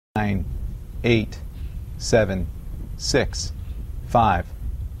9, 8, 7, 6, 5,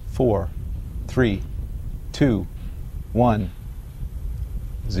 4, 3, 2, 1,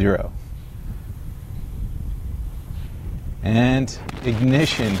 0. And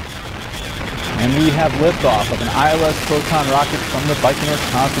ignition. And we have liftoff of an ILS Proton rocket from the Baikonur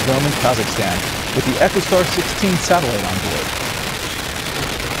Cosmodrome in Kazakhstan with the EchoStar 16 satellite on board.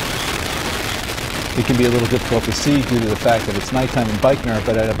 It can be a little difficult to see due to the fact that it's nighttime in Baikonur,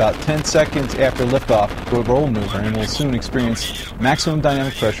 but at about 10 seconds after liftoff, we'll roll maneuver and will soon experience maximum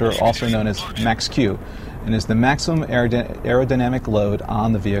dynamic pressure, also known as max Q, and is the maximum aerodynamic load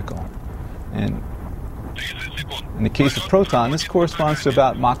on the vehicle. And in the case of Proton, this corresponds to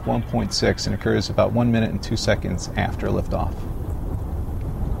about Mach 1.6 and occurs about 1 minute and 2 seconds after liftoff.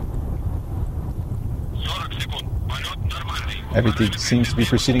 Everything seems to be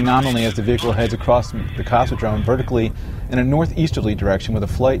proceeding nominally as the vehicle heads across the Cosmodrome vertically in a northeasterly direction with a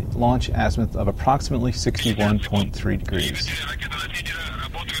flight launch azimuth of approximately 61.3 degrees.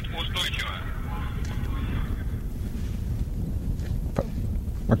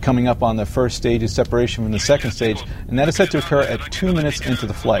 We're coming up on the first stage's separation from the second stage, and that is set to occur at 2 minutes into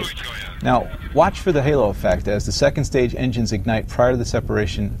the flight. Now, watch for the halo effect as the second stage engines ignite prior to the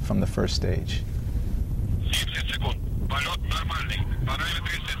separation from the first stage.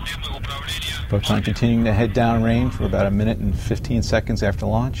 Proton continuing to head downrange for about 1 minute and 15 seconds after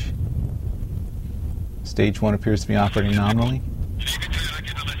launch. Stage 1 appears to be operating nominally.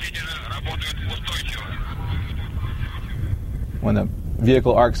 When the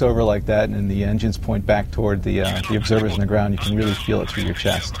vehicle arcs over like that and the engines point back toward the observers on the ground, you can really feel it through your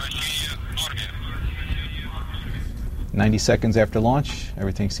chest. 90 seconds after launch,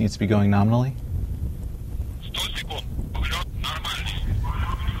 everything seems to be going nominally.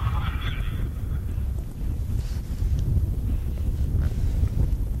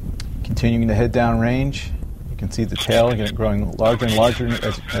 Continuing to head downrange, you can see the tail growing larger and larger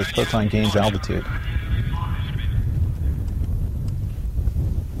as Proton gains altitude.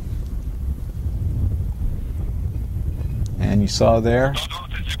 And you saw there,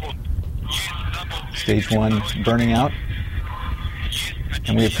 stage 1 burning out.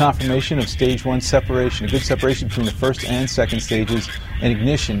 And we have confirmation of stage 1 separation, a good separation between the first and second stages, and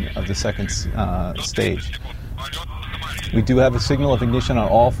ignition of the second stage. We do have a signal of ignition on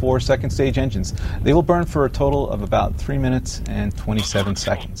all 4 second stage engines. They will burn for a total of about 3 minutes and 27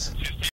 seconds.